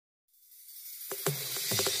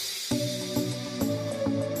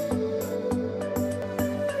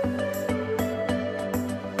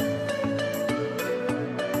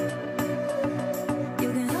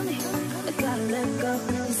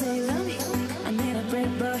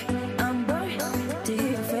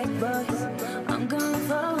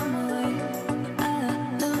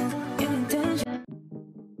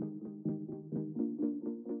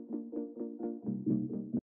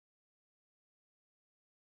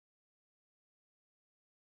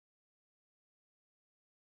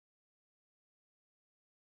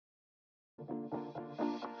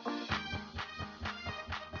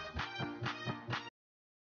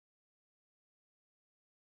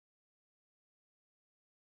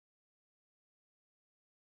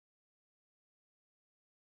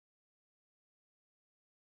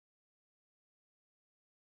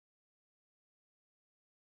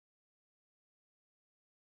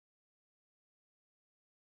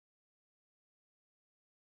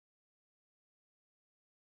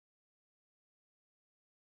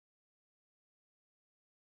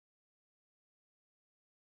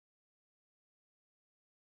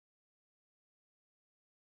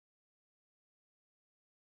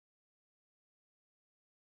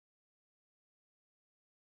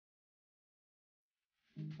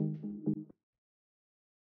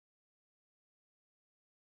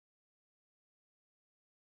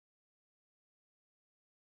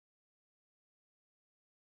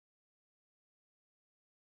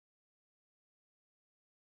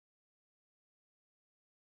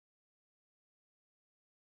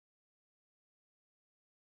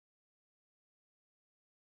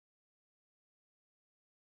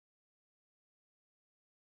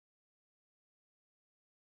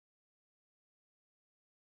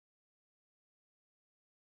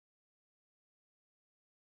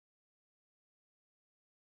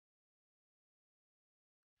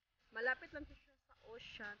Malapit lang siya sa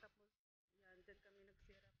ocean. Tapos, yan, dyan kami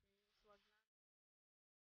nagsirap yung swag na. Dyan kami.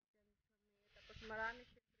 Tapos, marami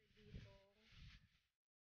syempre dito.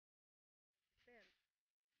 Tent.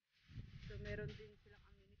 So, meron din silang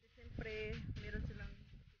amenities. Syempre, meron silang,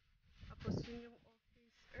 tapos yun yung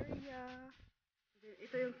office area. Then,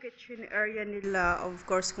 ito yung kitchen area nila. Of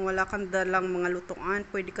course, kung wala kang dalang mga lutuan,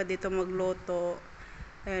 pwede ka dito magluto.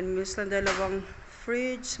 Ayan, meron silang dalawang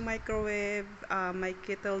fridge, microwave, may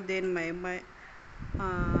kettle din, may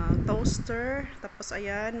toaster. Tapos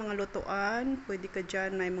ayan, mga lutuan, pwede ka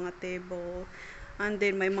dyan, may mga table. And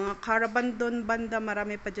then may mga caravan doon banda,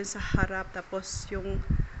 marami pa dyan sa harap. Tapos yung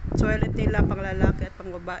toilet nila pang lalaki at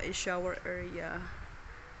pang babae, shower area.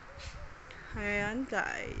 Ayan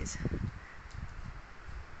guys.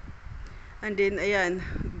 And then ayan,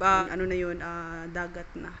 ano na yun, dagat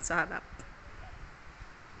na sa harap.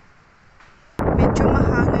 Medyo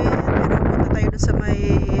mahangin, pero punta tayo doon sa may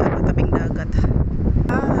tabing dagat.